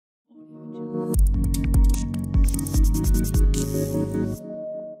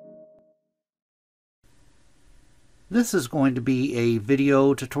This is going to be a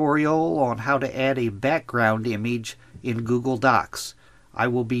video tutorial on how to add a background image in Google Docs. I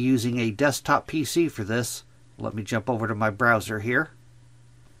will be using a desktop PC for this. Let me jump over to my browser here.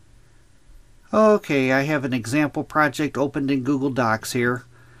 Okay, I have an example project opened in Google Docs here.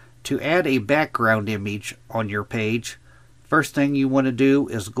 To add a background image on your page, first thing you want to do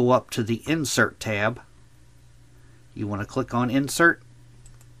is go up to the Insert tab. You want to click on Insert.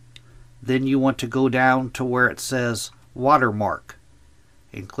 Then you want to go down to where it says Watermark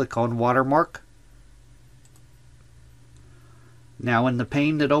and click on Watermark. Now in the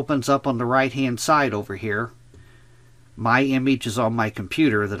pane that opens up on the right hand side over here, my image is on my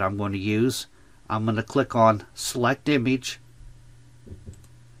computer that I'm going to use. I'm going to click on Select Image,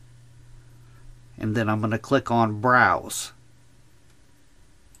 and then I'm going to click on Browse.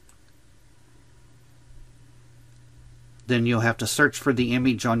 Then you'll have to search for the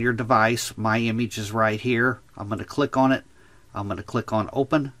image on your device. My image is right here. I'm going to click on it. I'm going to click on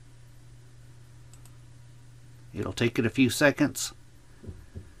Open. It'll take it a few seconds.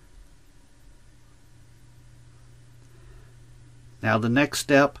 Now the next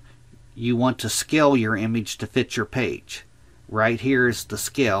step, you want to scale your image to fit your page. Right here is the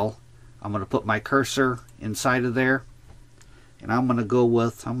scale. I'm going to put my cursor inside of there, and I'm going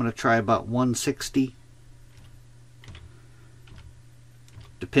to try about 160.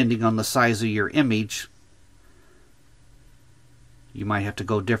 Depending on the size of your image, you might have to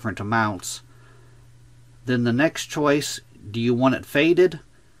go different amounts. Then the next choice, do you want it faded?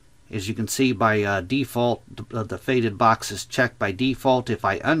 As you can see by default, the faded box is checked by default. If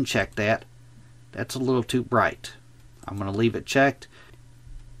I uncheck that, that's a little too bright. I'm going to leave it checked.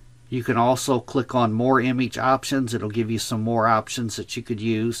 You can also click on More Image Options. It'll give you some more options that you could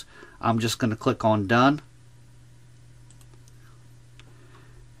use. I'm just going to click on Done.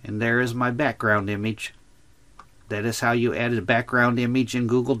 And there is my background image. That is how you add a background image in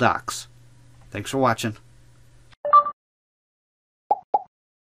Google Docs. Thanks for watching.